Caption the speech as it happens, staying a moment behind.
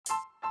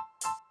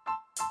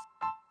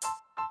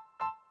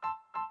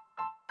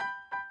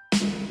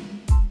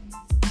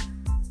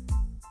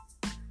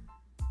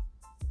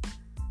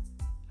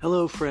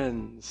Hello,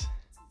 friends,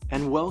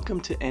 and welcome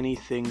to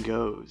Anything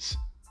Goes.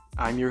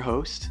 I'm your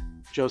host,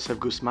 Joseph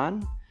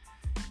Guzman,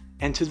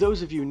 and to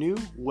those of you new,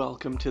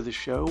 welcome to the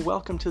show.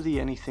 Welcome to the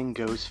Anything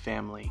Goes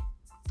family.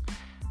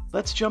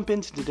 Let's jump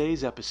into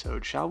today's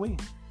episode, shall we?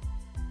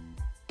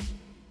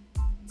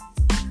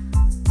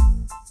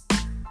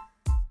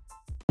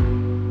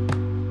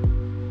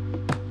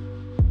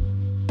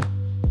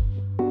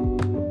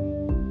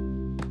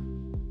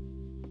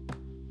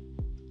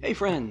 Hey,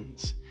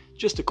 friends.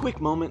 Just a quick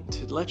moment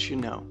to let you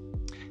know,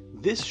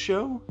 this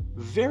show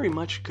very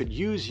much could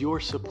use your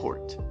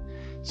support.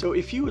 So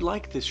if you would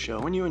like this show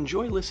and you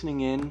enjoy listening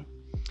in,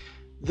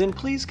 then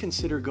please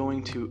consider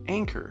going to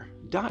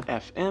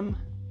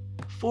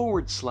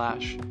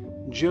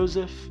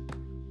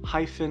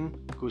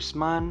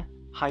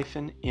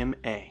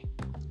anchor.fm/Joseph-Guzman-MA.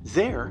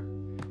 There,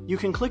 you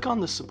can click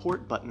on the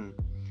support button,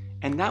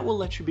 and that will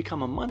let you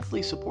become a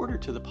monthly supporter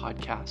to the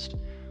podcast,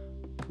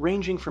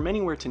 ranging from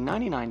anywhere to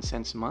 99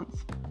 cents a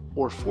month,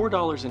 or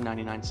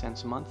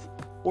 $4.99 a month,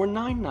 or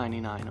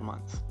 $9.99 a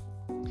month.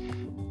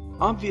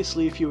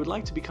 Obviously, if you would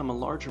like to become a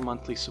larger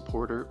monthly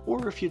supporter,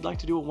 or if you'd like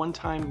to do a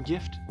one-time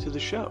gift to the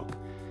show,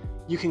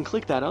 you can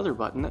click that other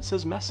button that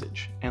says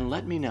message and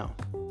let me know.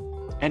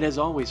 And as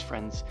always,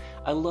 friends,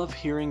 I love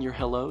hearing your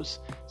hellos,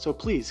 so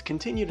please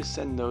continue to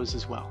send those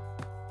as well.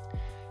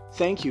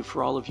 Thank you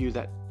for all of you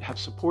that have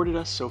supported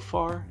us so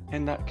far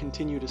and that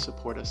continue to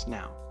support us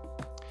now.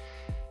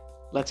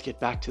 Let's get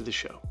back to the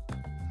show.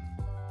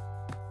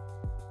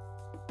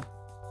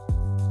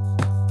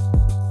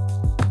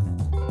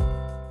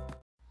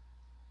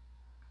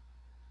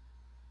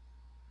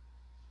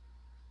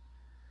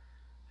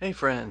 Hey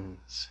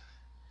friends,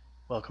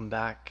 welcome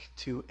back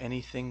to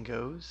Anything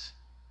Goes,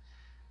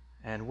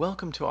 and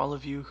welcome to all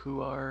of you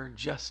who are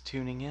just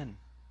tuning in.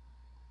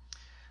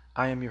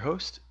 I am your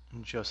host,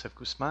 Joseph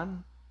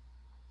Guzman,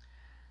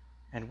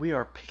 and we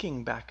are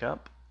picking back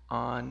up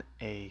on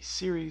a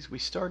series we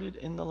started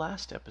in the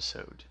last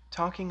episode,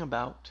 talking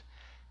about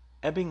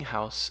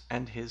Ebbinghaus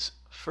and his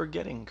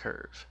forgetting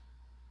curve.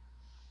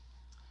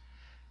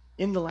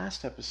 In the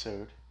last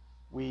episode,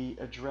 we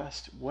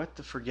addressed what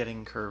the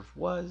forgetting curve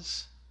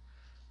was,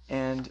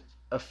 and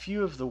a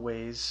few of the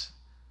ways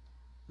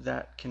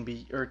that can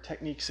be, or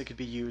techniques that could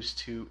be used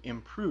to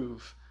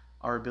improve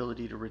our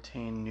ability to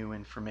retain new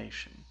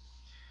information.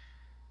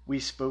 We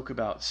spoke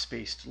about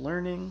spaced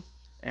learning,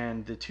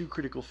 and the two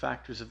critical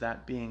factors of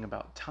that being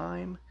about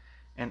time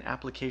and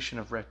application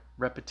of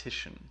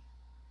repetition.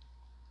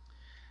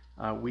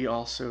 We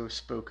also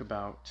spoke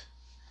about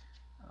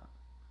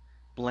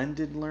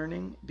blended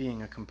learning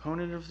being a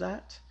component of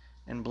that,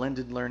 and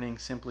blended learning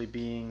simply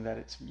being that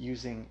it's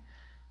using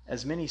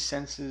as many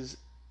senses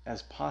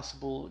as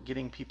possible,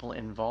 getting people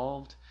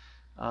involved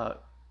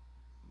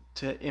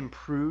to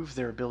improve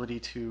their ability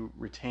to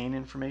retain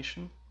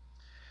information.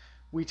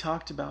 We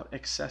talked about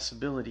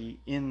accessibility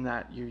in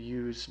that you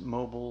use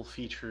mobile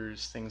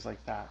features, things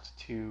like that,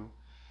 to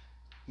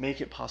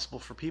make it possible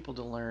for people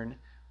to learn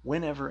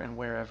whenever and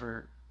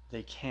wherever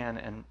they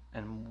can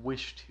and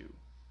wish to,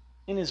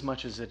 in as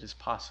much as it is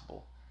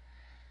possible.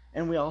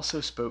 And we also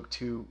spoke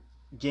to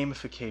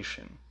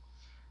gamification.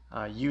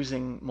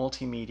 Using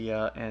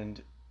multimedia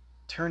and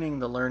turning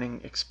the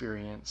learning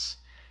experience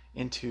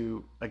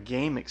into a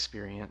game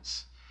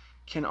experience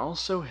can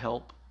also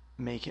help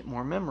make it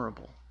more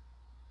memorable.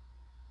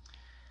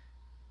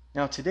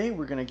 Now today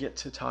we're going to get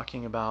to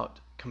talking about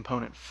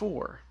component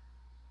 4,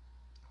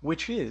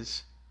 which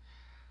is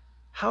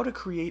how to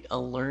create a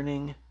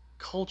learning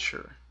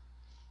culture.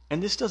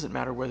 And this doesn't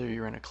matter whether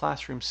you're in a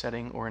classroom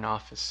setting or an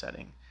office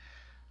setting.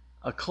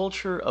 A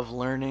culture of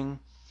learning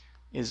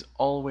is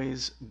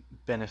always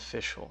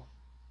beneficial.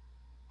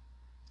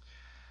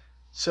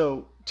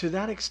 So to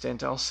that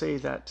extent, I'll say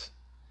that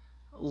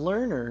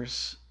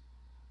learners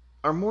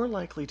are more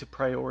likely to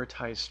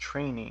prioritize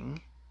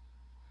training,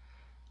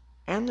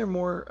 and they're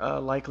more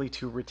likely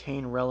to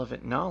retain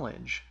relevant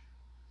knowledge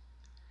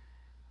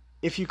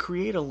if you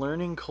create a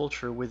learning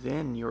culture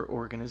within your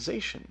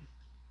organization.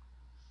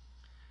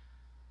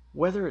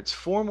 Whether it's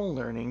formal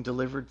learning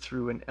delivered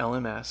through an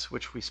LMS,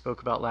 which we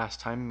spoke about last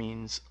time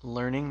means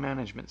learning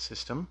management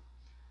system,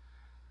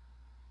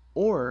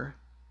 or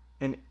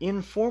an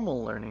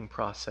informal learning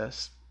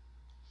process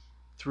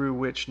through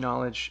which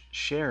knowledge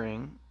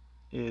sharing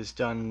is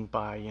done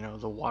by,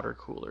 the water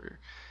cooler,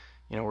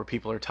 where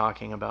people are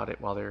talking about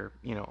it while they're,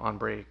 on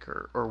break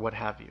or what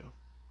have you.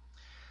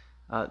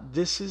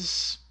 This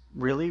is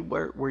really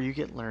where you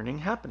get learning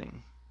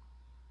happening.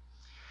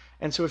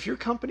 And so if your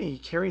company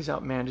carries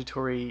out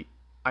mandatory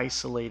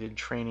isolated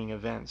training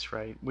events,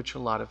 right, which a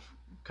lot of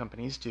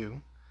companies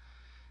do,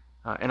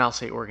 and I'll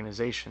say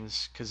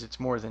organizations because it's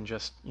more than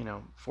just,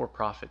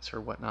 for-profits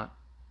or whatnot,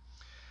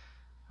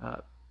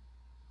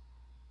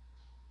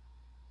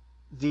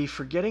 the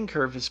forgetting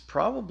curve is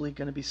probably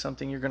going to be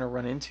something you're going to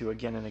run into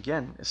again and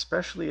again,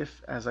 especially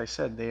if, as I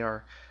said, they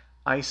are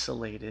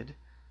isolated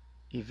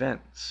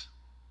events.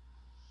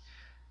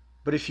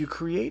 But if you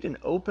create an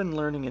open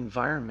learning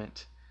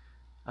environment,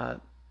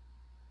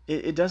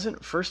 it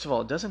doesn't, first of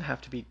all, it doesn't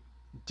have to be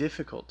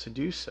difficult to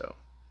do so.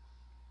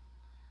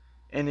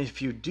 And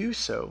if you do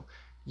so,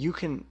 you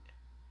can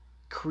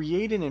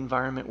create an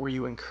environment where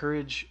you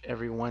encourage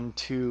everyone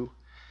to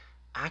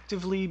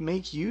actively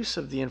make use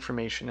of the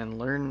information and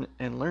learn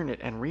it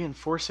and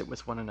reinforce it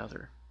with one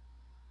another.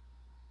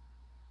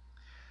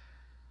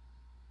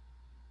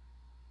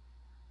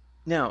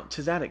 Now,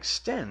 to that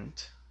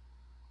extent,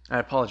 I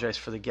apologize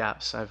for the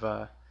gaps.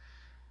 I've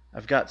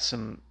got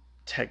some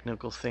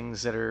technical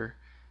things that are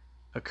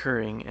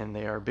occurring, and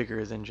they are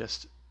bigger than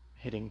just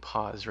hitting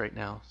pause right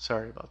now.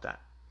 Sorry about that.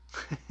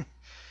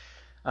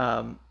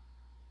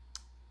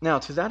 Now,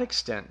 to that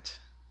extent,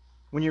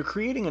 when you're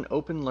creating an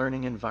open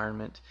learning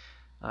environment,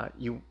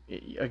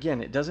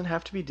 again, it doesn't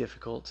have to be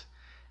difficult.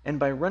 And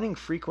by running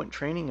frequent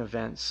training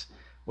events,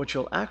 what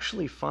you'll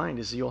actually find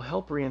is you'll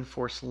help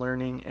reinforce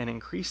learning and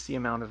increase the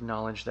amount of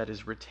knowledge that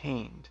is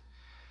retained.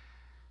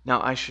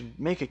 Now, I should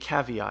make a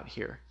caveat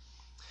here.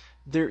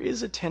 There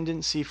is a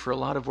tendency for a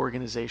lot of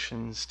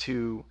organizations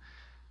to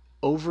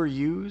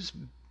overuse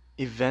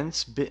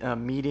events,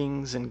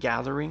 meetings, and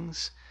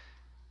gatherings,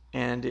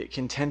 and it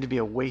can tend to be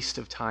a waste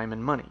of time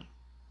and money.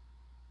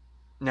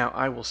 Now,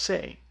 I will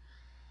say,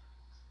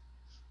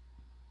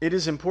 it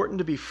is important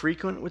to be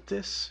frequent with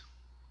this,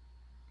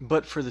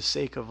 but for the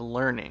sake of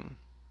learning.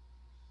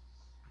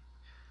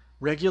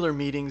 Regular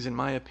meetings, in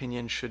my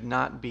opinion, should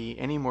not be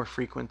any more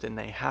frequent than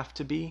they have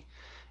to be,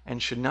 and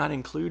should not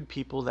include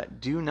people that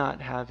do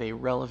not have a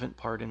relevant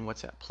part in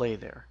what's at play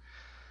there.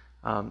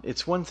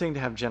 It's one thing to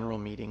have general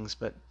meetings,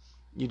 but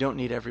you don't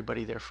need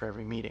everybody there for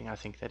every meeting. I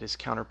think that is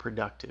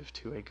counterproductive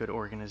to a good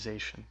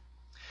organization.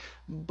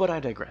 But I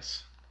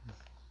digress.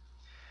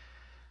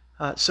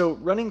 So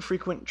running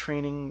frequent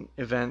training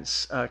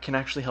events can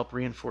actually help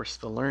reinforce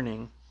the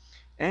learning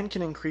and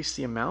can increase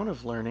the amount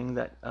of learning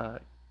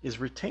that is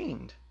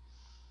retained.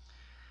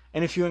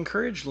 And if you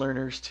encourage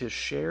learners to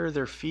share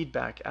their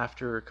feedback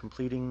after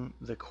completing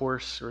the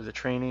course or the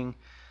training,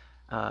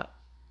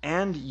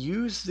 and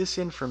use this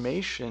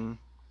information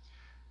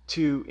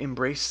to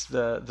embrace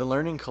the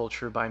learning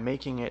culture by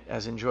making it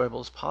as enjoyable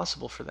as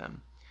possible for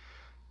them,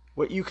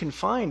 what you can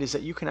find is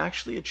that you can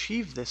actually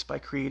achieve this by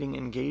creating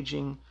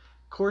engaging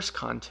course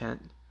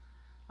content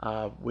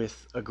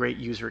with a great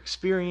user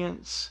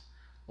experience,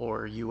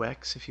 or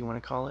UX if you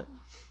want to call it,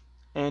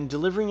 and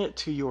delivering it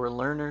to your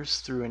learners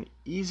through an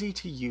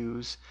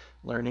easy-to-use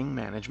learning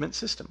management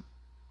system.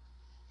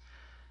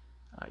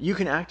 You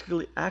can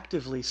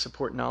actively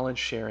support knowledge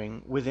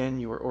sharing within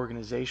your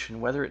organization,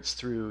 whether it's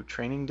through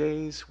training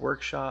days,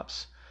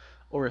 workshops,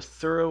 or a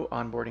thorough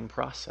onboarding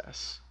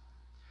process.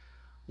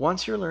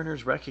 Once your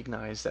learners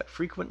recognize that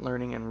frequent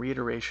learning and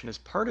reiteration is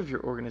part of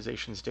your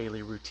organization's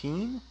daily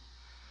routine,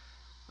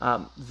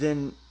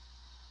 then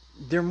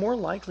they're more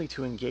likely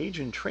to engage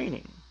in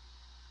training,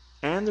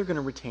 and they're going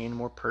to retain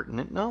more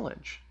pertinent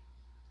knowledge,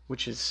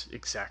 which is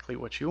exactly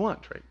what you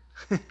want,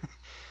 right?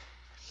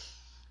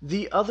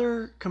 The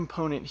other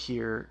component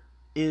here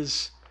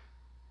is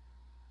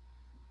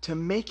to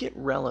make it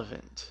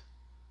relevant.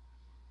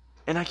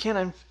 And I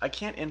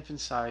can't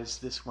emphasize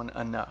this one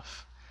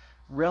enough.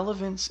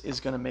 Relevance is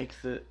going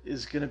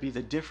to be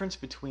the difference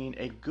between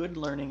a good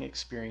learning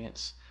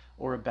experience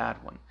or a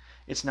bad one.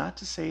 It's not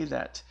to say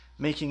that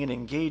making it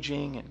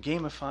engaging and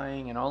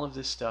gamifying and all of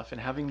this stuff and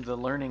having the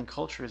learning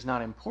culture is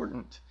not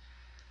important.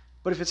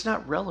 But if it's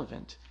not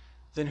relevant,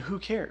 then who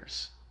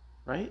cares,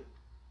 right?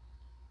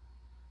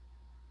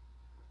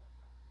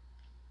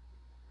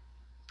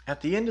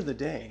 At the end of the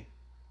day,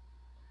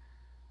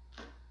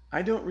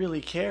 I don't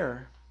really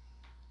care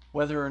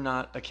whether or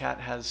not a cat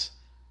has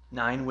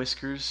 9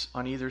 whiskers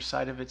on either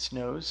side of its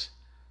nose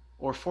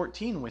or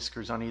 14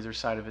 whiskers on either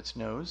side of its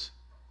nose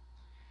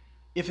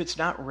if it's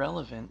not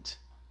relevant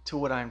to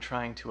what I'm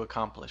trying to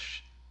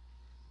accomplish.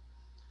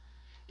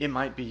 It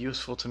might be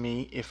useful to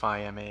me if I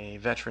am a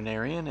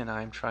veterinarian and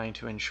I'm trying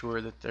to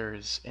ensure that there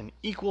is an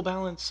equal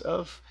balance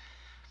of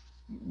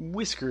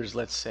whiskers,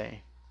 let's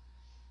say.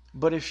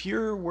 But if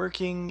you're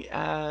working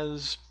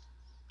as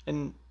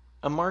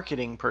a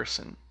marketing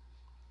person,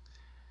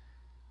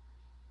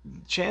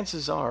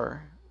 chances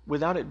are,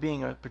 without it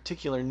being a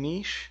particular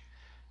niche,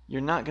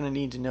 you're not going to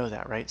need to know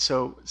that, right?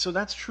 So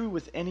that's true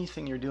with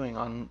anything you're doing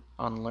on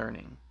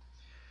learning.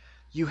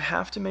 You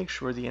have to make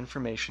sure the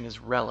information is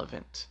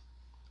relevant,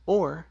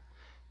 or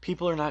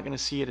people are not going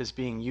to see it as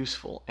being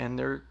useful, and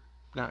they're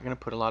not going to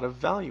put a lot of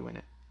value in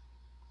it.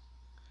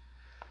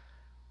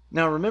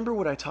 Now, remember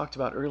what I talked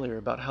about earlier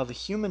about how the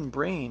human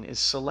brain is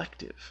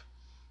selective,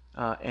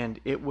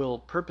 and it will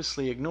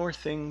purposely ignore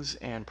things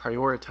and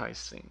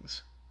prioritize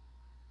things.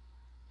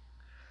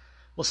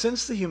 Well,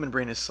 since the human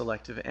brain is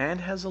selective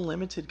and has a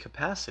limited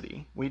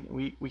capacity,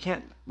 we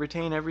can't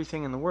retain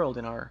everything in the world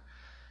in our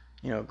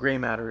gray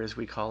matter, as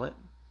we call it.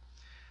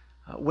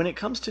 When it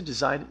comes to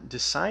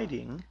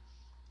deciding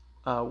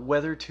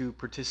whether to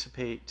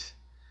participate,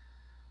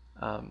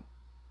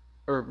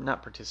 or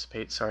not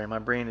participate, sorry, my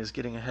brain is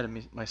getting ahead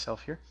of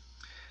myself here.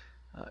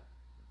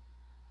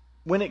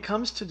 When it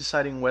comes to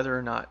deciding whether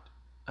or not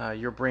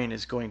your brain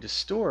is going to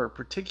store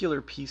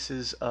particular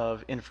pieces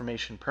of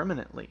information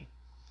permanently,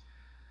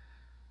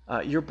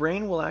 your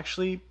brain will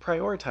actually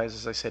prioritize,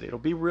 as I said. It'll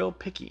be real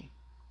picky.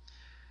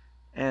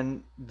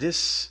 And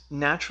this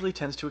naturally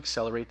tends to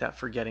accelerate that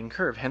forgetting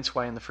curve. Hence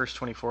why in the first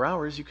 24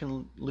 hours you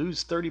can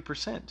lose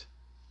 30%.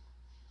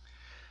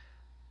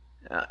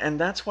 And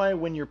that's why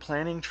when you're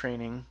planning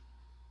training,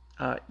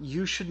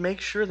 you should make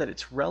sure that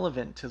it's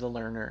relevant to the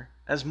learner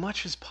as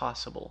much as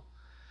possible.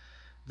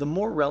 The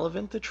more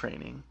relevant the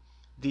training,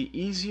 the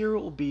easier it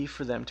will be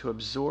for them to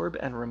absorb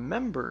and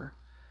remember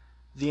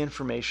the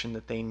information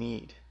that they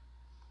need.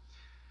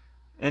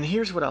 And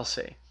here's what I'll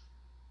say.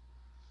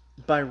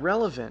 By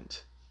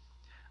relevant,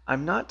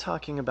 I'm not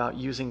talking about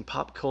using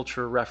pop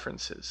culture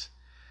references.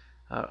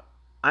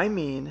 I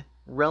mean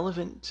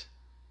relevant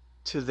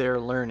to their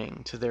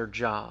learning, to their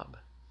job,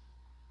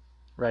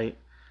 right?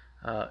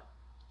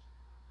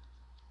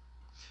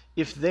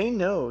 If they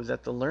know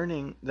that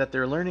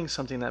they're learning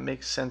something that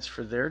makes sense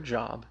for their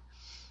job,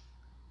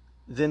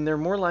 then they're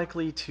more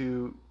likely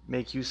to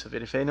make use of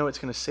it. If they know it's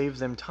going to save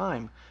them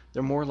time,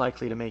 they're more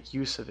likely to make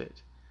use of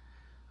it.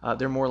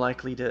 They're more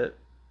likely to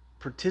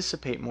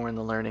participate more in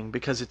the learning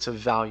because it's of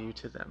value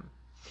to them.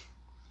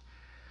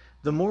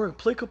 The more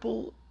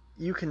applicable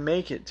you can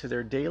make it to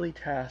their daily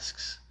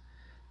tasks,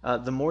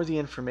 the more the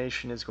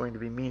information is going to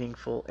be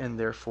meaningful, and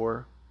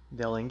therefore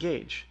they'll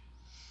engage.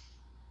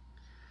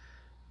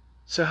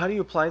 So how do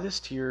you apply this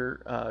to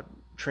your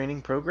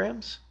training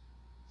programs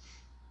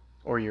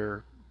or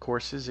your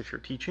courses if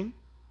you're teaching?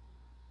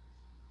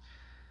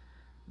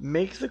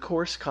 Make the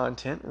course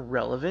content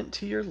relevant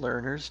to your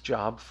learners'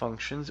 job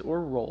functions or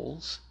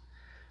roles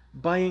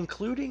by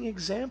including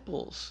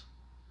examples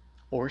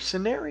or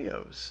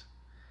scenarios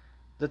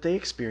that they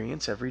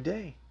experience every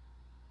day.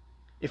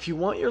 If you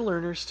want your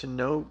learners to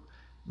know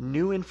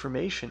new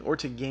information or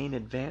to gain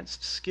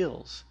advanced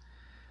skills,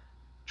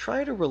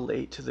 try to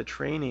relate to the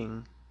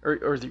training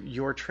or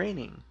your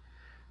training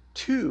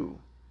to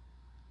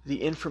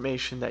the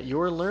information that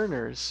your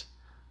learners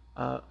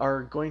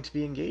are going to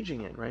be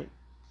engaging in, right?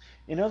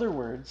 In other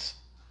words,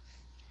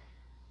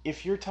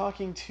 if you're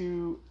talking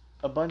to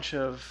a bunch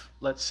of,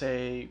 let's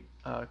say,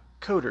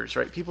 coders,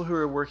 right? People who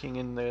are working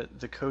in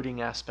the coding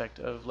aspect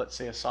of, let's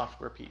say, a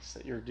software piece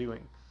that you're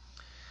doing.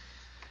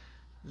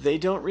 They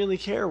don't really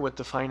care what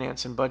the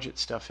finance and budget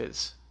stuff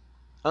is,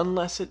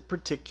 unless it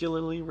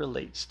particularly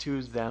relates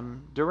to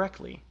them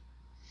directly.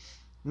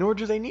 Nor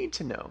do they need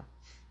to know.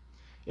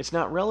 It's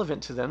not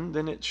relevant to them,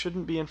 then it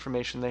shouldn't be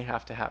information they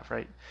have to have,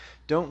 right?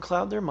 Don't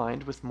cloud their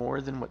mind with more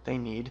than what they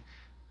need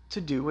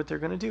to do what they're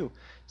going to do.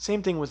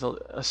 Same thing with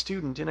a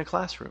student in a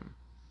classroom.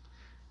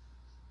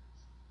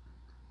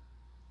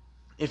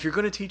 If you're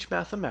going to teach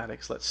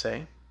mathematics, let's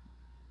say,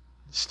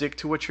 stick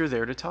to what you're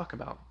there to talk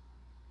about.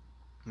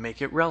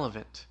 Make it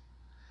relevant.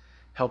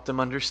 Help them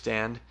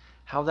understand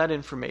how that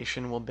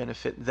information will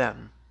benefit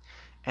them.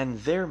 And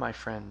there, my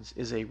friends,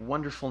 is a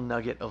wonderful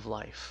nugget of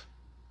life.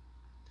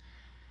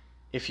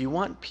 If you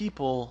want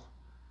people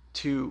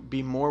to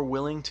be more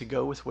willing to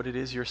go with what it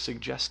is you're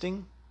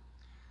suggesting,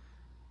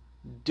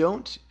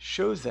 don't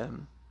show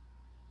them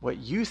what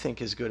you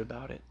think is good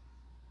about it.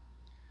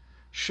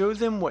 Show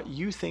them what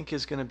you think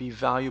is going to be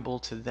valuable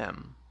to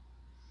them.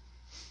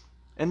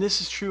 And this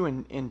is true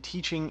in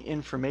teaching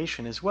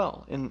information as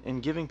well,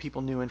 in giving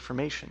people new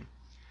information.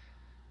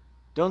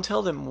 Don't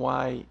tell them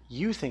why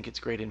you think it's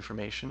great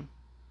information.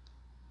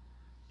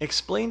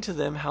 Explain to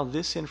them how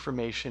this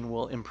information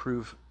will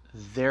improve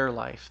their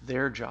life,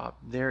 their job,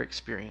 their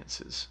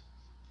experiences.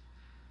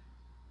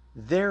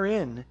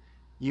 Therein,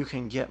 you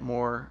can get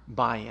more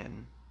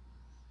buy-in.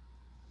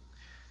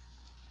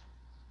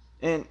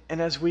 And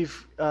as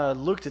we've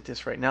looked at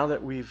this, right, now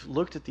that we've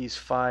looked at these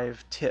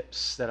 5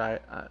 tips that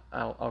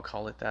I'll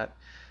call it that,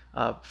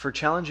 for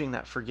challenging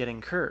that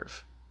forgetting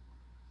curve,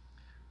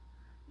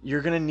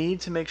 you're going to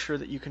need to make sure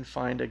that you can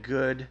find a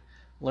good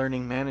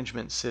learning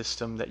management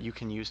system that you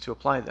can use to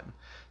apply them.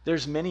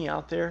 There's many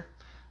out there.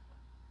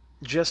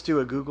 Just do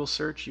a Google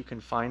search, you can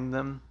find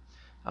them.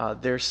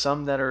 There's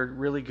some that are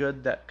really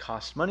good that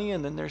cost money,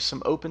 and then there's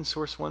some open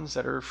source ones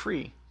that are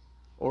free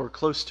or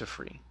close to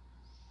free.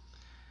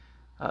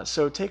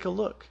 So take a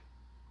look.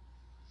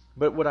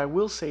 But what I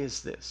will say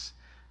is this.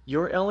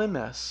 Your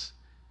LMS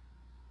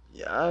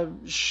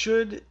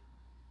should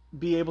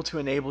be able to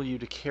enable you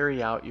to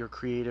carry out your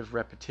creative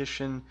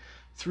repetition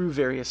through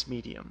various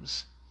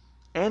mediums.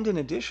 And in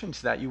addition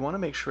to that, you want to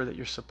make sure that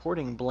you're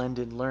supporting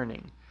blended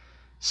learning,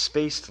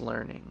 spaced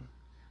learning,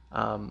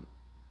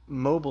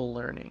 mobile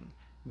learning,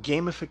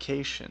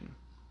 gamification.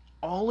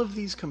 All of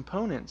these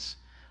components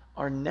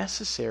are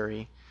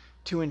necessary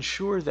to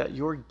ensure that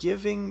you're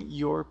giving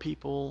your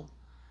people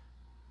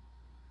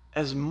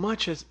as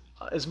much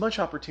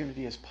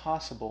opportunity as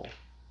possible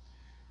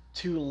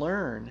to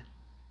learn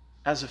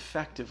as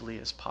effectively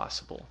as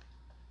possible.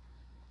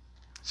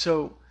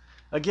 So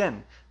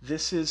again,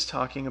 this is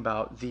talking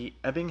about the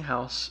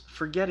Ebbinghaus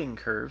forgetting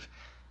curve,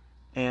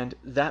 and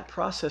that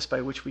process by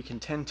which we can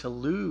tend to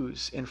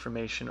lose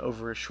information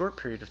over a short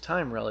period of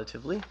time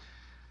relatively,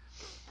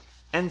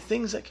 and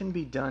things that can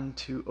be done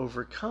to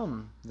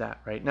overcome that,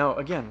 right? Now,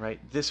 again, right,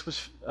 this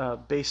was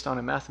based on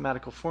a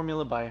mathematical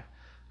formula by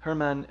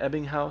Hermann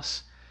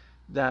Ebbinghaus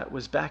that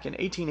was back in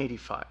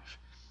 1885.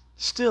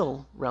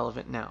 Still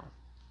relevant now,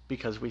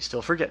 because we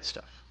still forget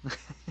stuff.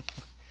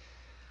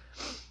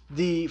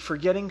 The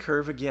forgetting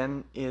curve,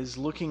 again, is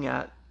looking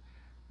at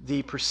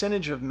the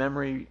percentage of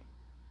memory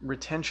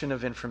retention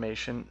of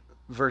information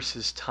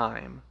versus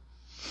time.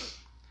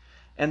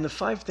 And the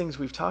 5 things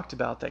we've talked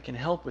about that can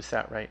help with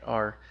that, right,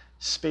 are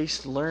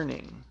spaced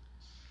learning,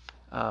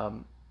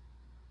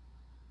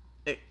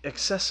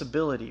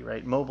 accessibility,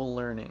 right, mobile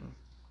learning,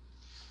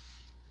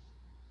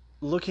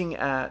 looking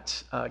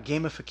at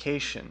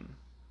gamification,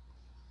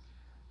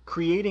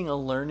 creating a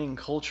learning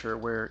culture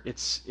where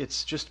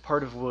it's just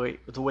part of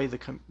the way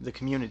the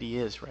community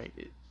is, right?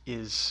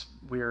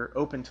 We're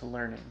open to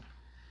learning,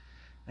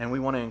 and we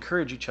want to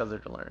encourage each other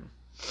to learn.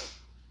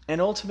 And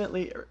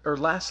ultimately, or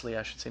lastly,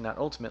 I should say, not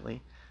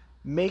ultimately,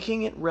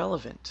 making it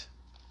relevant.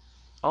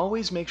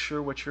 Always make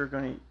sure what you're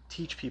going to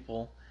teach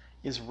people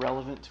is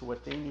relevant to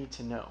what they need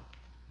to know.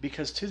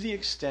 Because to the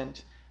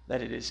extent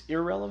that it is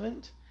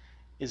irrelevant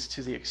is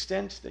to the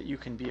extent that you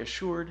can be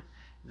assured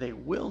they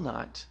will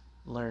not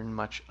learn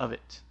much of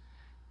it.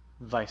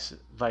 Vice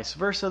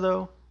versa,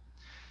 though,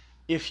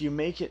 if you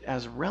make it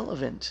as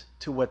relevant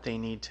to what they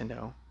need to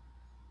know,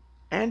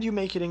 and you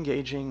make it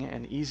engaging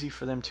and easy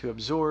for them to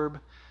absorb,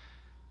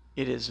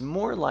 it is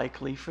more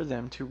likely for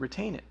them to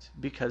retain it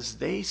because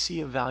they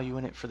see a value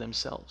in it for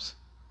themselves.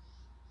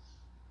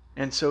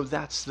 And so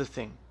that's the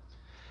thing.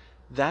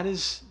 That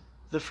is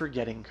the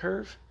forgetting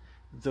curve.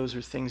 Those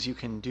are things you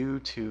can do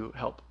to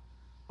help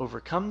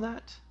overcome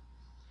that.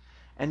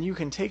 And you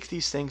can take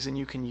these things and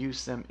you can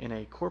use them in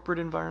a corporate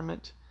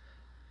environment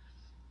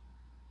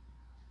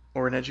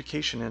or an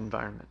education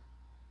environment.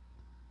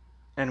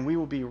 And we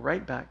will be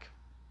right back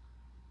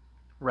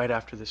right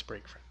after this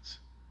break, friends.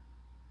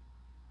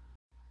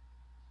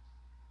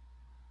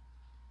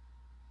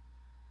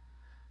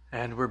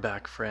 And we're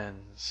back,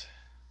 friends.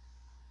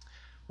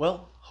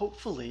 Well,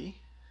 hopefully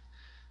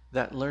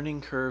that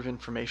learning curve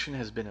information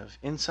has been of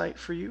insight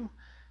for you,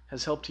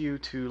 has helped you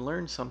to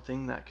learn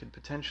something that could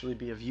potentially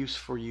be of use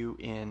for you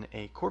in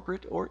a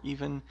corporate or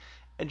even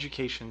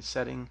education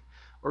setting,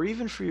 or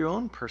even for your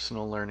own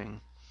personal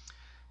learning.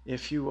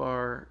 If you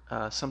are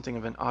something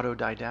of an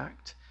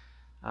autodidact,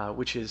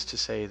 which is to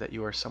say that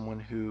you are someone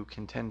who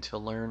can tend to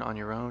learn on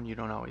your own, you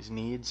don't always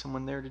need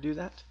someone there to do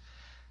that,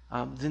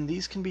 then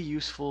these can be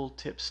useful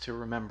tips to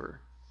remember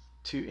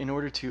in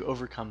order to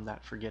overcome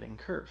that forgetting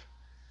curve.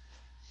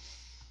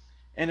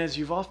 And as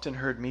you've often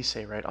heard me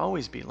say, right,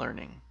 always be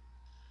learning.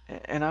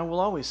 And I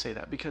will always say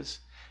that because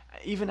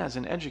even as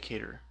an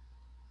educator,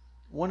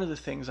 one of the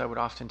things I would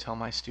often tell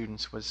my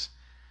students was,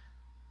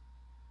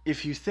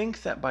 if you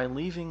think that by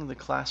leaving the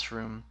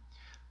classroom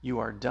you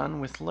are done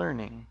with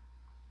learning,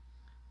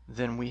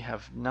 then we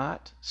have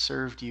not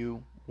served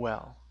you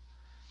well.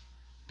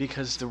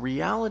 Because the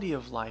reality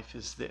of life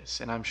is this,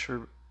 and I'm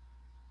sure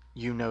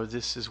you know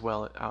this as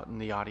well out in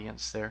the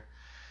audience there.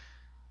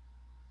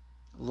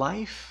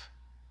 Life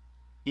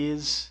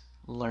is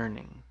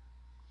learning.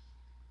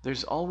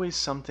 There's always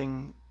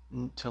something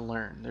to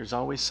learn. There's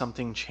always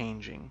something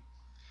changing.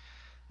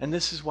 And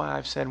this is why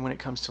I've said when it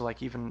comes to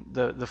like even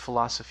the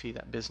philosophy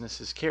that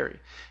businesses carry.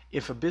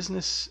 If a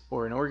business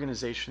or an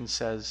organization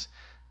says,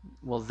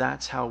 well,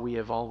 that's how we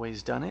have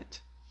always done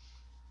it,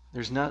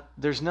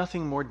 there's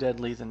nothing more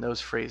deadly than those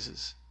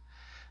phrases.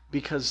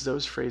 Because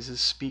those phrases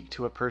speak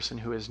to a person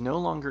who is no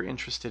longer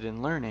interested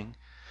in learning,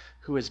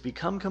 who has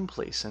become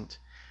complacent,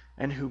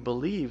 and who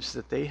believes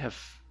that they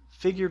have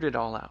figured it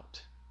all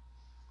out.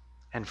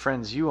 And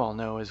friends, you all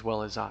know as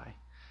well as I,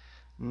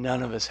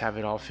 none of us have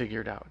it all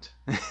figured out.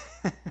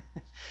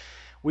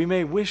 We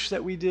may wish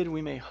that we did,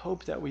 we may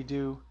hope that we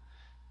do,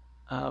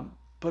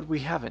 but we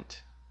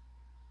haven't.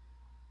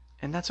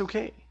 And that's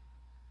okay.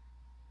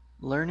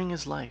 Learning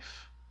is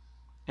life.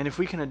 And if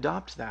we can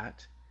adopt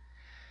that,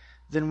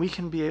 then we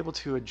can be able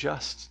to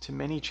adjust to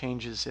many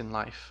changes in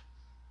life.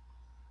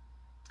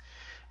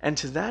 And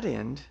to that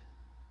end,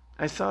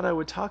 I thought I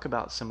would talk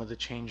about some of the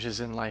changes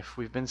in life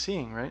we've been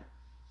seeing, right?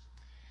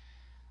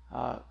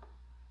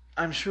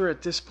 I'm sure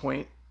at this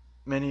point,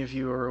 many of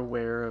you are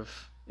aware of,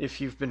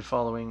 if you've been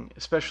following,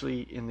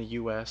 especially in the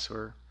US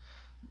or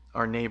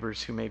our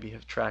neighbors who maybe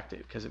have tracked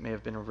it because it may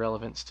have been of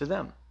relevance to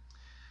them.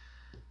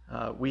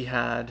 We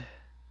had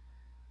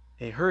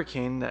a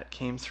hurricane that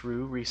came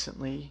through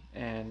recently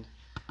and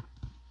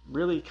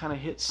really kind of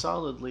hit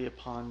solidly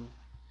upon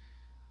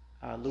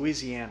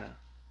Louisiana.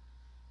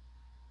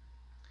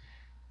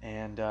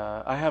 And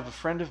I have a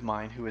friend of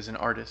mine who is an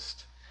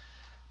artist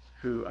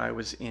who I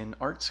was in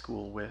art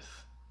school with.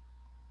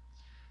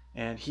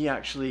 And he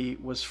actually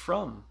was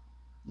from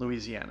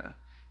Louisiana.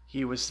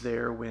 He was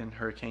there when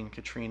Hurricane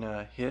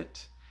Katrina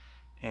hit,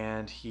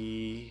 and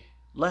he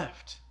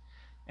left.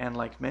 And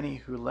like many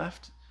who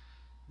left,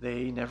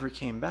 they never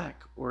came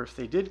back. Or if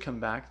they did come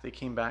back, they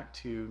came back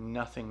to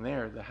nothing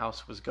there. The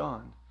house was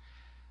gone.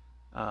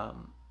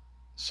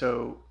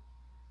 So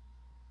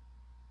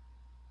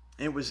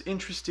it was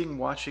interesting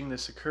watching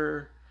this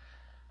occur,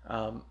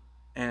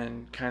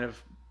 and kind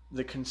of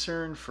the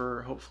concern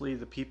for hopefully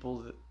the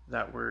people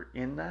that were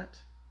in that.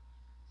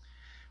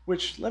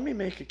 Which, let me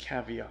make a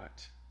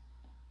caveat.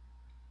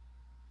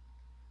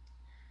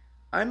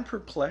 I'm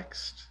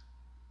perplexed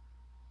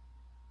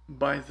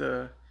by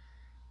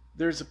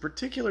there's a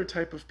particular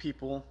type of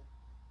people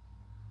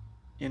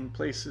in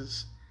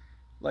places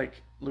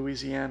like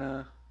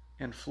Louisiana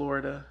and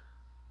Florida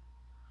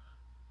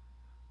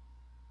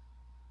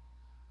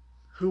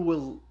who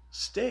will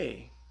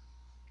stay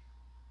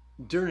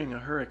during a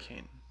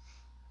hurricane.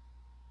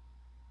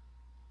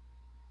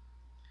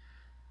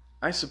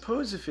 I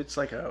suppose if it's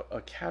like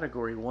a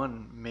category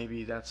 1,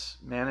 maybe that's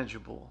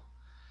manageable.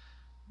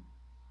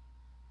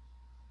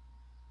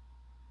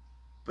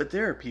 But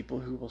there are people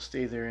who will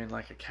stay there in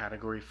like a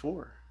category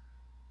 4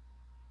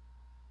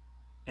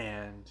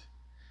 and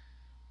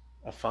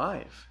a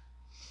 5.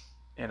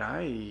 And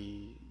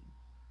I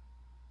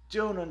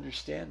don't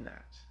understand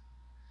that.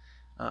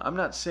 I'm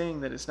not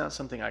saying that it's not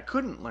something I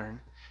couldn't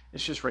learn.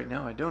 It's just right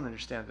now I don't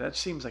understand. That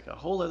seems like a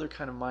whole other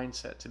kind of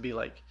mindset to be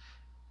like,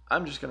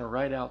 I'm just going to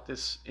ride out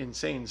this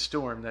insane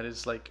storm that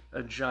is like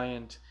a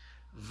giant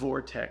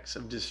vortex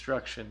of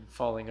destruction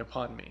falling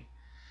upon me.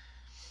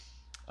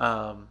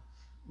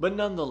 But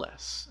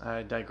nonetheless,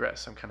 I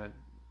digress. I'm kind of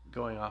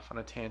going off on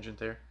a tangent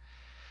there.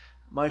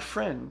 My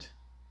friend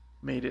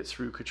made it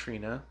through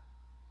Katrina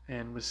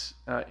and was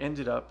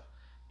ended up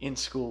in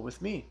school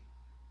with me.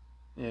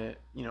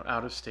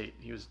 Out of state.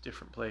 He was a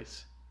different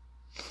place.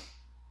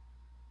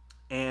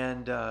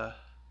 And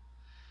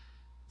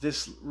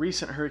this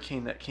recent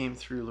hurricane that came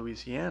through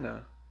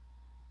Louisiana,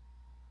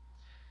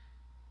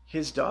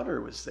 his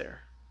daughter was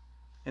there.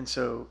 And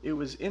so it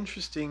was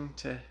interesting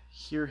to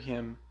hear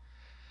him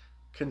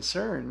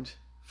concerned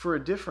for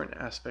a different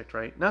aspect,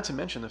 right? Not to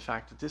mention the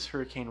fact that this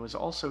hurricane was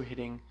also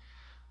hitting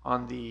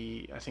on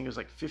I think it was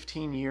like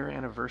 15-year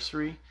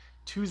anniversary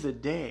to the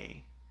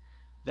day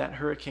that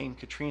Hurricane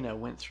Katrina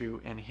went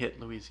through and hit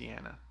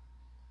Louisiana.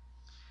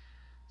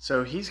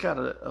 So he's got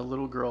a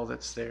little girl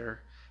that's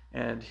there,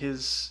 and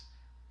his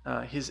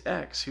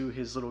ex, who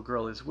his little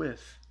girl is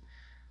with,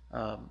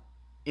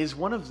 is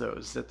one of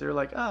those that they're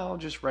like, oh, I'll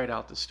just ride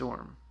out the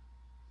storm.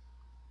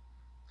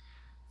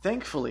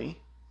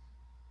 Thankfully,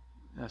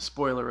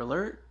 spoiler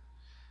alert,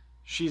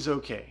 she's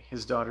okay.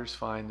 His daughter's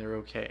fine. They're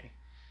okay.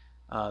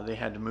 They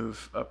had to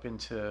move up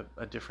into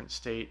a different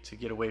state to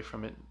get away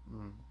from it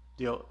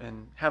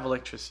and have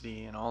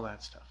electricity and all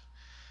that stuff.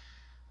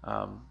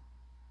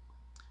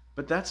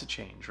 But that's a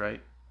change,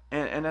 right?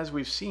 And as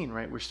we've seen,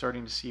 right, we're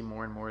starting to see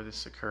more and more of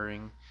this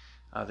occurring.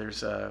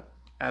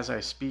 As I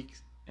speak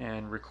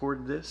and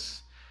record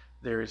this,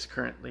 there is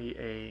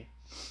currently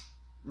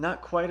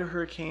not quite a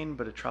hurricane,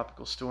 but a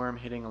tropical storm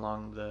hitting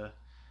along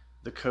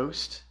the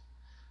coast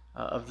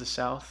of the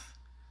South,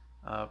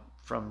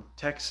 from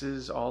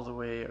Texas all the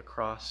way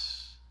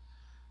across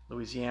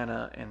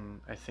Louisiana,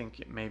 and I think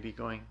it may be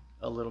going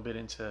a little bit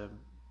into,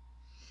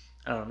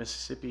 I don't know,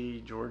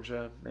 Mississippi,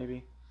 Georgia,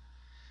 maybe.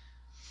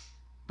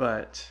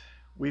 But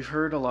we've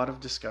heard a lot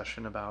of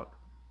discussion about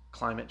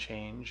climate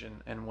change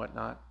and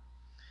whatnot.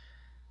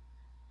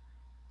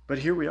 But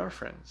here we are,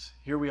 friends.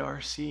 Here we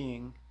are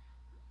seeing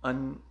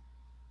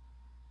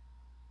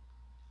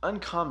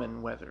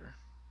uncommon weather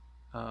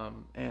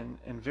and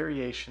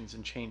variations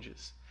and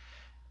changes.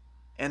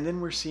 And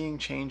then we're seeing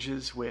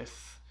changes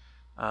with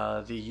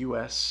the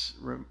U.S.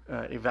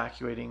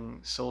 Evacuating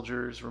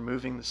soldiers,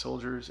 removing the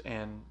soldiers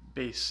and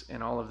base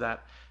and all of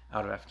that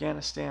out of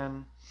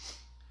Afghanistan.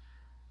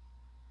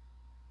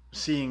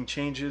 Seeing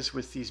changes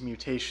with these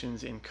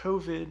mutations in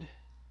COVID.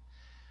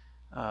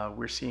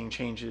 We're seeing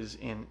changes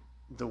in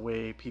the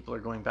way people are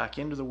going back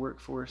into the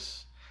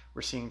workforce.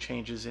 We're seeing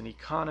changes in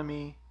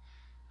economy.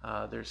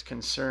 There's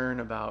concern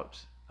about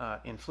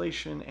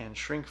inflation and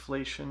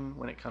shrinkflation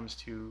when it comes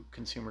to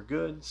consumer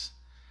goods.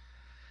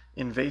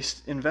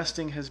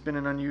 Investing has been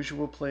an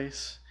unusual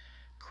place.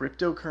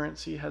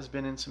 Cryptocurrency has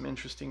been in some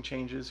interesting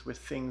changes with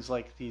things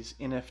like these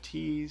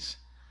NFTs.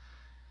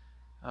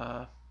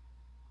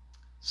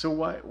 So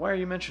why are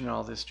you mentioning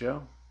all this,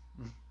 Joe?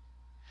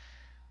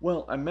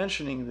 Well, I'm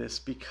mentioning this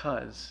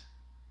because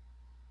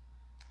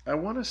I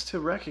want us to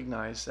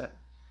recognize that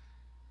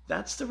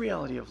that's the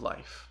reality of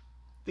life.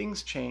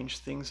 Things change,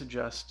 things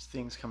adjust,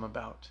 things come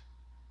about.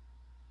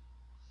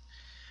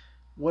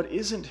 What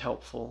isn't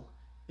helpful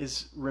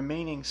is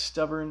remaining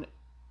stubborn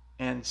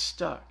and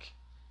stuck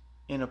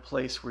in a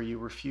place where you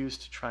refuse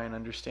to try and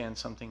understand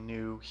something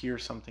new, hear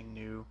something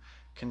new,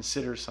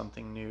 consider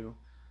something new,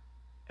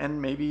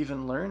 and maybe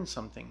even learn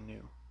something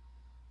new.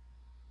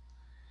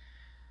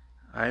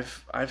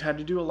 I've had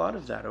to do a lot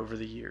of that over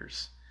the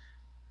years,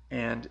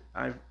 and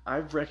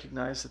I've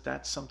recognized that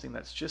that's something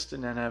that's just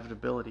an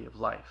inevitability of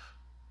life.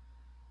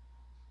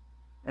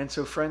 And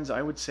so, friends,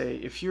 I would say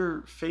if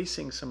you're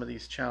facing some of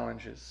these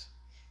challenges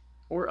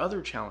or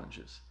other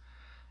challenges,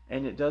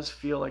 and it does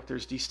feel like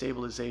there's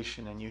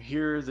destabilization, and you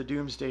hear the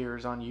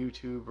doomsdayers on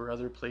YouTube or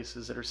other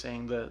places that are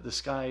saying the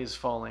sky is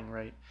falling,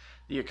 right?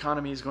 The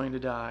economy is going to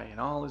die, and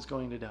all is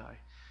going to die.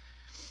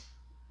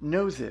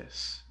 Know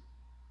this.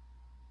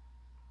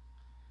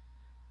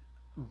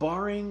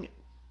 Barring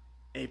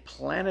a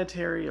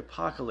planetary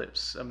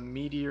apocalypse, a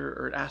meteor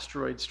or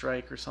asteroid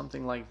strike or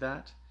something like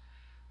that,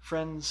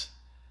 friends,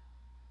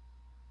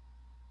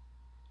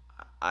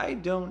 I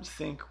don't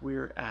think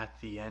we're at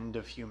the end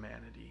of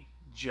humanity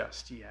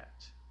just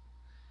yet.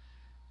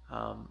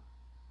 Um,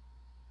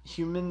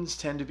 Humans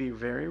tend to be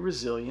very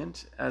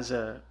resilient as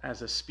a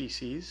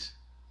species.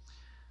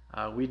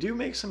 We do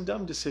make some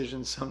dumb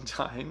decisions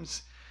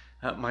sometimes,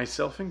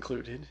 myself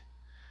included.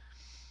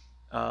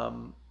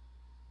 But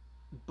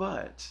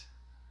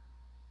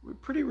we're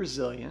pretty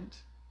resilient,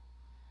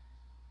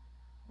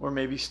 or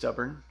maybe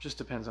stubborn, just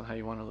depends on how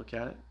you want to look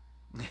at it.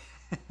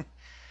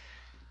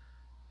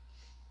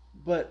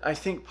 But I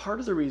think part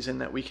of the reason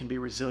that we can be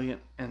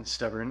resilient and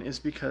stubborn is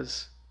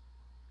because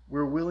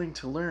we're willing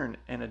to learn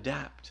and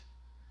adapt.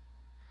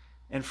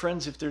 And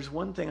friends, if there's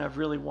one thing I've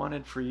really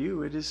wanted for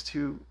you, it is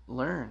to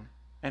learn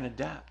and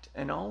adapt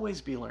and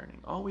always be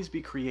learning, always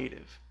be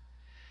creative.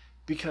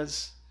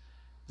 Because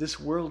this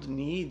world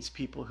needs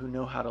people who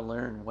know how to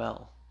learn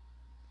well,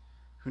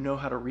 who know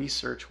how to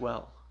research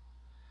well,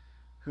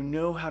 who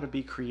know how to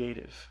be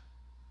creative.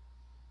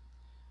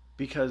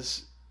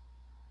 Because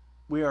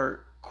we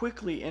are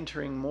quickly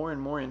entering more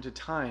and more into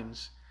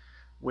times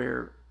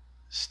where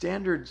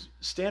standard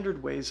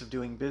ways of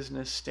doing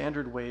business,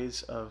 standard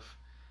ways of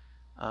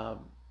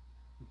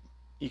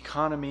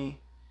economy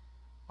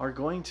are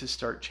going to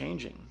start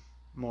changing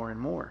more and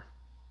more,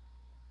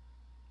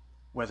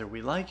 whether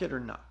we like it or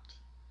not.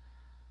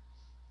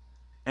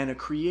 And a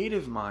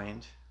creative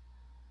mind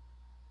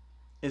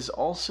is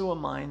also a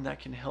mind that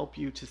can help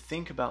you to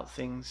think about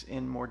things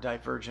in more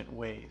divergent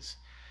ways,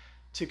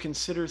 to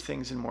consider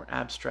things in more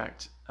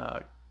abstract,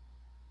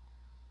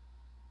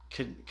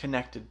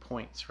 connected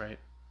points, right?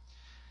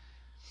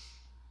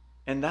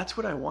 And that's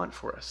what I want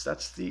for us.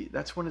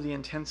 That's one of the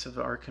intents of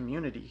our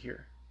community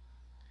here,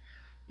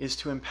 is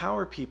to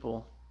empower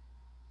people,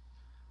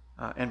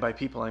 and by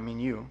people I mean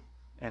you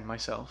and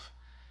myself,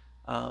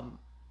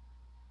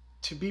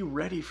 to be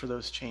ready for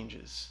those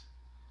changes,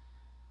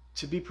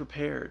 to be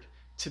prepared,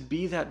 to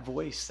be that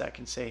voice that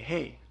can say,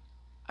 hey,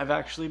 I've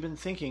actually been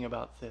thinking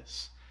about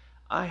this.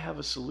 I have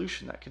a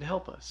solution that could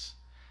help us.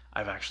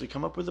 I've actually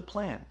come up with a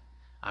plan.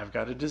 I've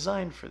got a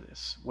design for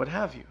this, what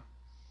have you.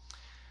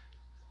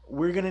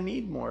 We're going to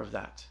need more of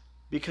that,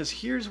 because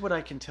here's what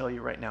I can tell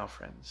you right now,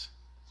 friends.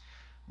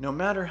 No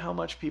matter how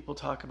much people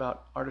talk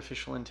about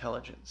artificial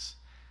intelligence,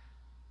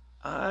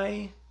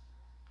 I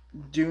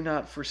do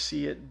not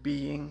foresee it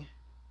being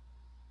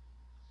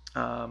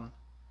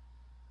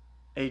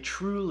a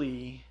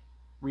truly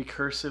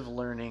recursive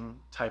learning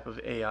type of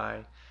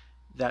AI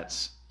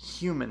that's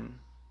human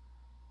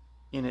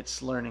in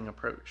its learning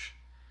approach.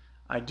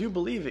 I do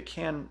believe it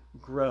can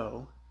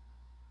grow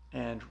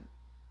and,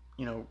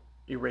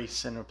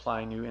 erase and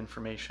apply new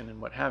information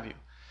and what have you.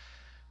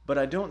 But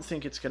I don't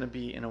think it's going to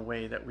be in a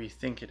way that we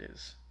think it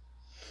is.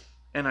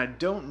 And I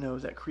don't know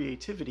that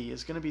creativity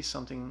is going to be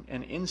something,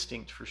 an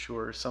instinct for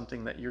sure,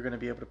 something that you're going to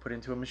be able to put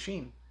into a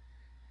machine.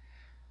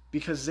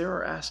 Because there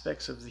are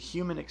aspects of the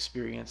human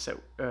experience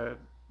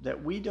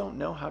that we don't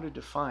know how to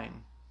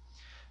define.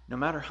 No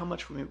matter how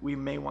much we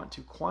may want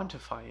to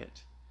quantify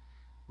it,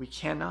 we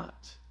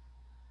cannot.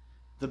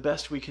 The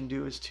best we can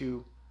do is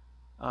to,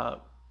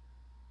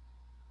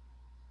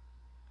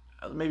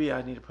 maybe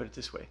I need to put it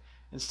this way.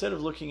 Instead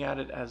of looking at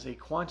it as a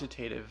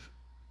quantitative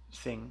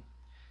thing,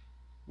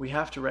 we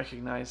have to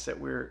recognize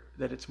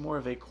that it's more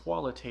of a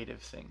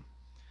qualitative thing.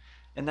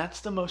 And that's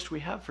the most we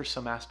have for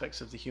some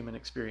aspects of the human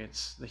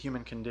experience, the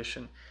human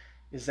condition,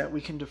 is that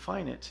we can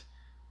define it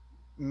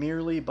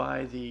merely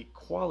by the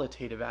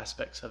qualitative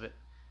aspects of it,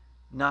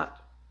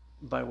 not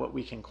by what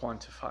we can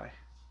quantify.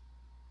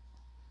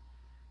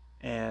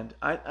 And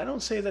I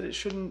don't say that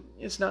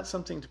it's not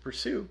something to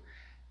pursue.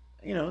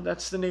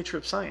 That's the nature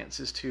of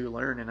science, is to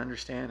learn and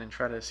understand and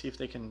try to see if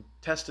they can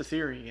test a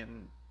theory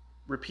and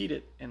repeat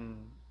it and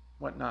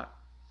whatnot.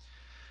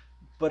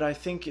 But I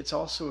think it's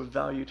also of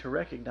value to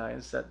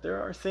recognize that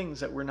there are things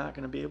that we're not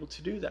going to be able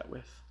to do that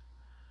with.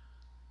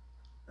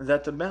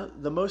 That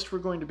the most we're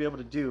going to be able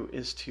to do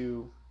is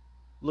to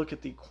look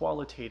at the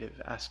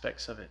qualitative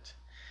aspects of it,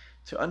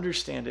 to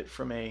understand it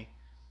from a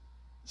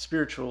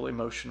spiritual,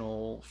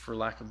 emotional, for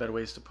lack of better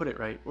ways to put it,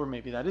 right? Or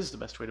maybe that is the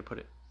best way to put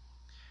it.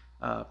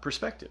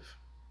 Perspective.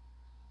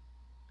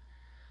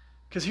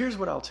 Because here's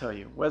what I'll tell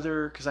you,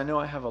 because I know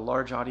I have a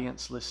large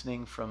audience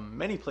listening from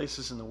many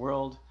places in the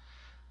world,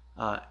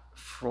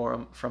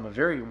 from a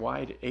very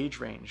wide age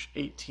range,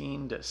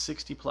 18 to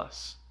 60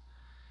 plus.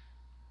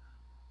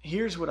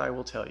 Here's what I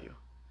will tell you,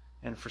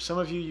 and for some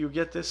of you, you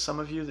get this, some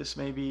of you, this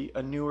may be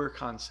a newer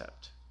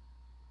concept.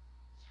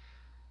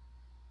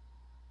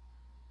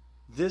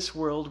 This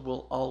world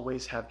will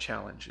always have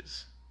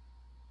challenges.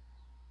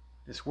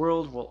 This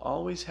world will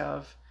always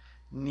have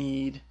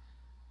need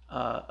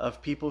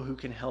of people who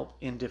can help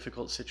in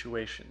difficult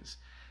situations.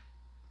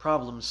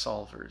 Problem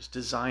solvers,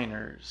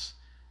 designers,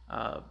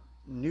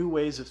 new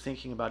ways of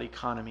thinking about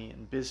economy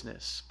and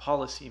business,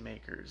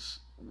 policymakers,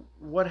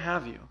 what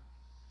have you.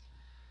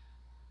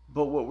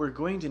 But what we're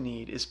going to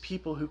need is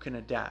people who can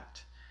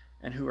adapt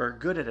and who are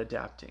good at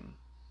adapting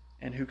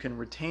and who can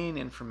retain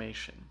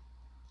information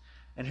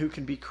and who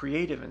can be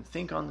creative and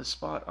think on the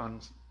spot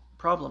on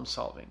problem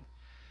solving.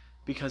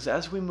 Because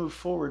as we move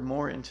forward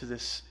more into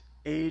this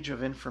age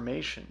of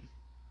information,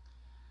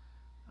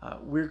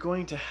 we're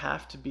going to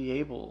have to be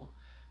able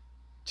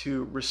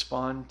to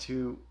respond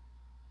to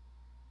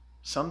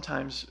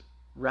sometimes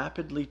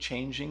rapidly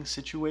changing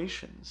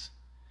situations,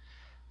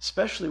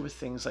 especially with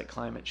things like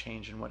climate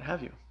change and what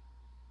have you.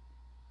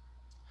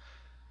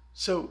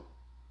 So,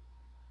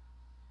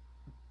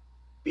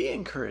 be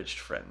encouraged,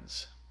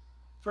 friends.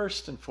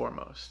 First and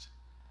foremost,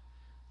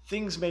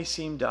 things may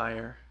seem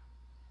dire.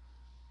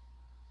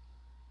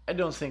 I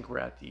don't think we're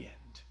at the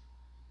end.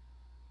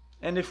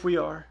 And if we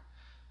are,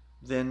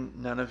 then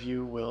none of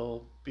you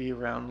will be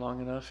around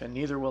long enough, and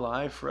neither will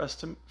I for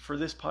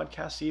this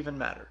podcast to even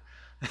matter.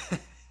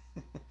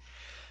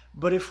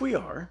 But if we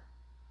are,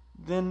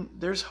 then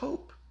there's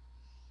hope.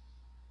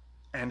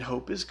 And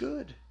hope is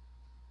good.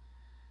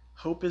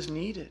 Hope is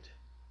needed.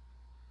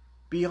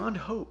 Beyond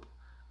hope,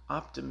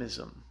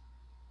 optimism,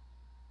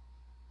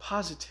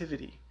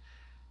 positivity.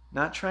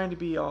 Not trying to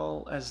be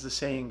all, as the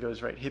saying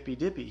goes, right,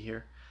 hippy-dippy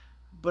here,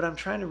 but I'm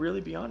trying to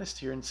really be honest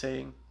here and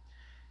saying,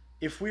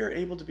 if we are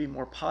able to be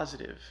more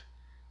positive,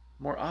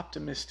 more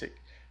optimistic,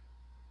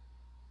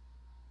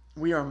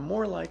 we are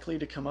more likely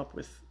to come up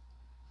with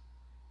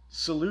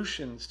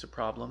solutions to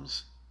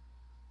problems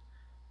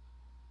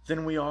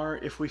than we are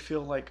if we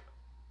feel like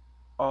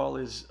all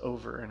is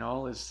over and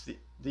all is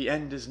the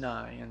end is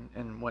nigh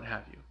and what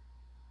have you.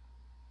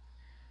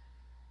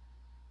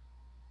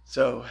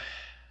 So,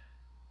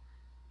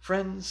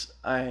 friends,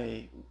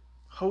 I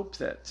hope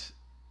that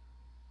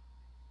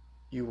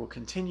you will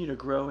continue to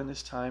grow in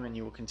this time and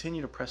you will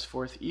continue to press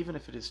forth even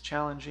if it is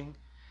challenging.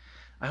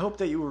 I hope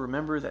that you will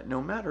remember that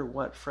no matter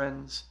what,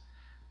 friends,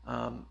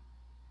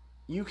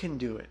 you can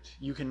do it.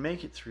 You can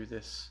make it through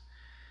this.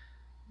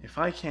 If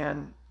I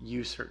can,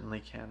 you certainly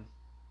can.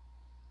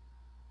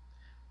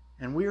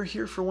 And we are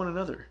here for one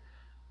another.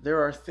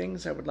 There are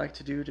things I would like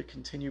to do to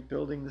continue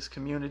building this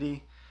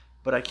community,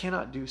 but I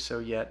cannot do so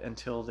yet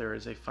until there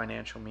is a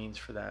financial means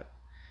for that.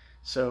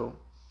 So,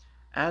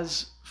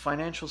 as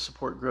financial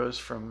support grows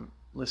from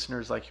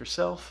listeners like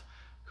yourself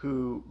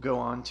who go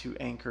on to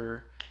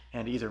Anchor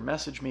and either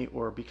message me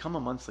or become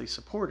a monthly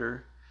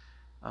supporter,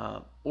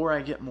 or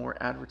I get more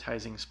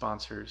advertising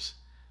sponsors,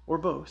 or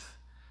both.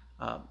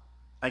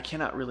 I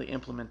cannot really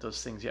implement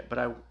those things yet,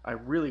 but I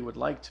really would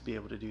like to be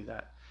able to do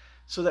that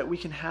so that we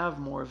can have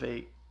more of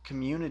a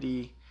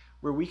community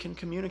where we can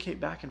communicate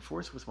back and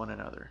forth with one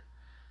another.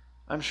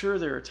 I'm sure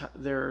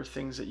there are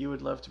things that you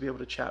would love to be able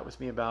to chat with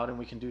me about, and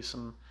we can do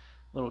some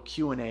little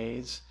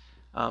Q&As,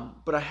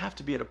 but I have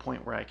to be at a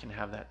point where I can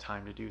have that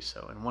time to do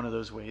so. And one of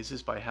those ways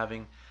is by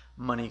having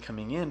money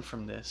coming in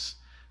from this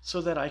so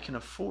that I can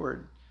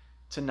afford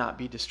to not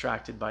be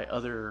distracted by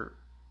other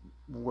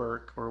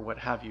work or what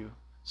have you,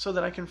 so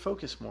that I can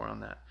focus more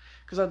on that.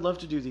 Because I'd love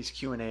to do these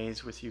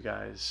Q&As with you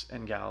guys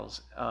and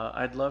gals.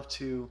 I'd love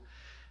to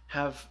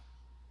have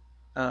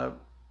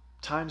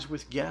times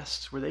with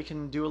guests where they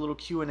can do a little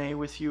Q&A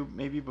with you,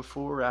 maybe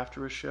before or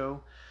after a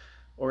show,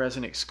 or as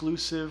an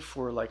exclusive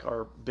for like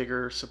our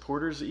bigger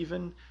supporters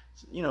even,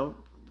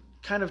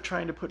 kind of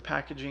trying to put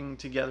packaging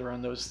together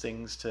on those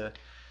things to,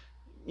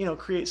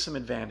 create some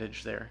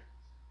advantage there.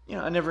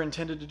 I never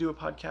intended to do a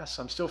podcast,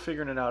 so I'm still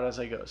figuring it out as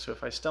I go. So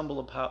if I stumble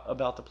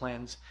about the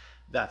plans,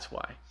 that's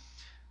why.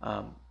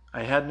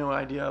 I had no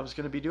idea I was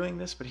going to be doing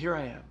this, but here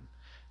I am,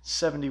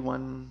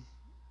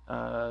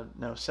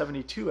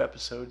 72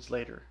 episodes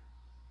later.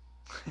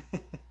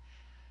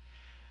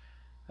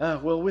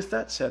 Well, with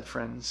that said,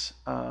 friends,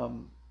 I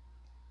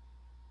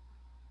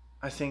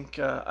think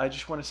I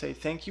just want to say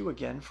thank you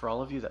again for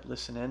all of you that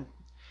listen in.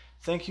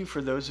 Thank you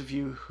for those of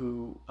you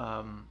who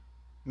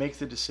make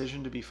the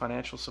decision to be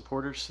financial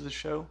supporters to the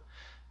show.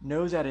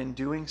 Know that in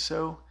doing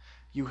so,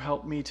 you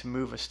help me to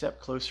move a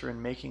step closer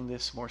in making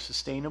this more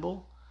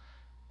sustainable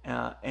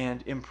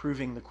and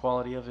improving the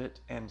quality of it,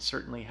 and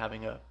certainly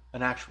having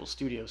an actual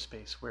studio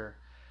space where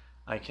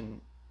I can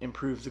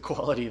improve the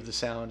quality of the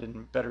sound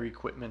and better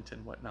equipment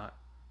and whatnot.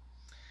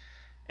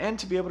 And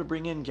to be able to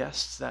bring in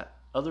guests that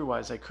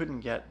otherwise I couldn't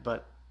get,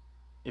 but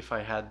if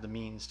I had the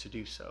means to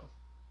do so.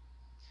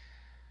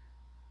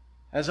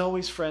 As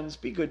always, friends,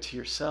 be good to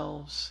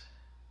yourselves.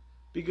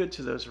 Be good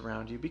to those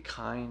around you. Be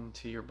kind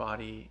to your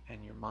body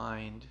and your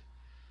mind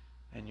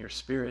and your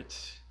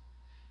spirit.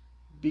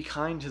 Be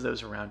kind to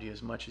those around you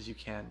as much as you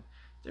can.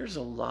 There's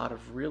a lot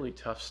of really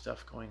tough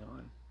stuff going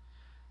on.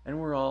 And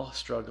we're all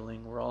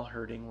struggling. We're all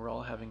hurting. We're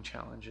all having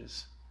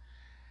challenges.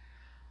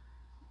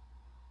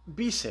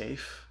 Be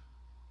safe.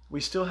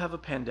 We still have a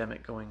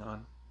pandemic going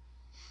on.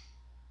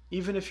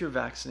 Even if you're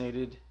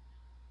vaccinated,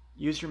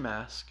 use your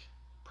mask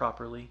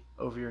properly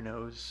over your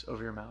nose,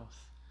 over your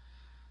mouth.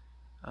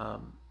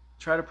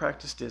 Try to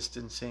practice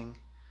distancing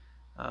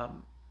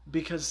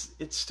because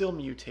it's still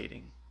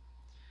mutating.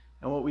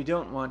 And what we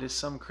don't want is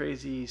some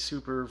crazy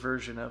super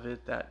version of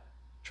it that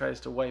tries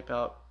to wipe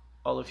out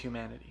all of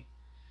humanity.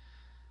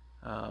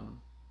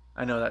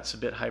 I know that's a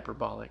bit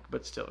hyperbolic,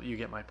 but still, you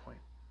get my point.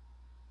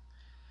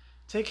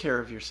 Take care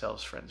of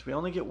yourselves, friends. We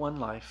only get one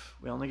life.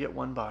 We only get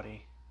one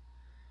body.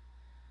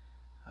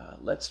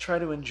 Let's try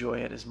to enjoy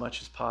it as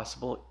much as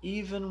possible,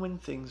 even when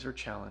things are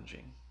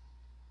challenging.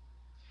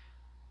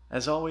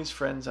 As always,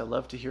 friends, I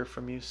love to hear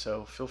from you,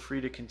 so feel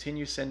free to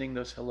continue sending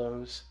those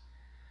hellos.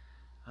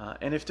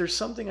 And if there's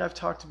something I've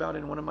talked about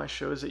in one of my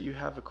shows that you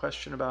have a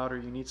question about or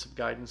you need some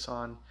guidance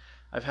on,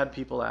 I've had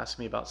people ask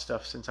me about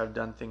stuff since I've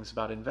done things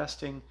about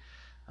investing.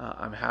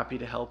 I'm happy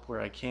to help where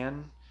I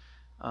can.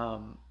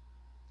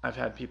 I've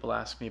had people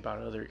ask me about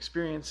other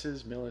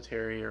experiences,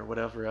 military or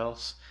whatever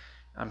else.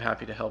 I'm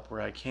happy to help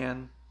where I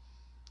can.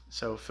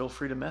 So feel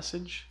free to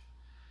message.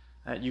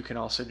 You can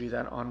also do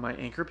that on my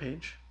Anchor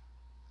page.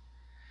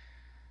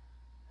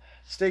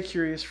 Stay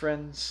curious,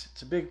 friends.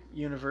 It's a big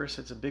universe.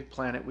 It's a big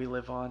planet we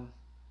live on.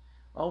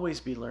 Always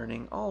be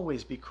learning.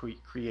 Always be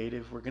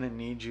creative. We're going to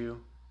need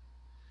you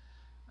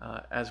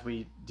as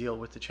we deal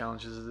with the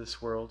challenges of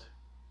this world.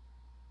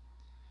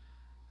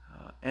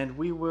 And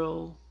we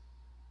will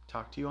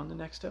talk to you on the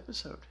next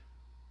episode.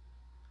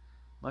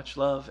 Much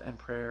love and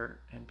prayer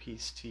and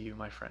peace to you,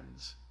 my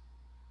friends.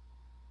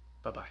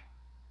 Bye-bye.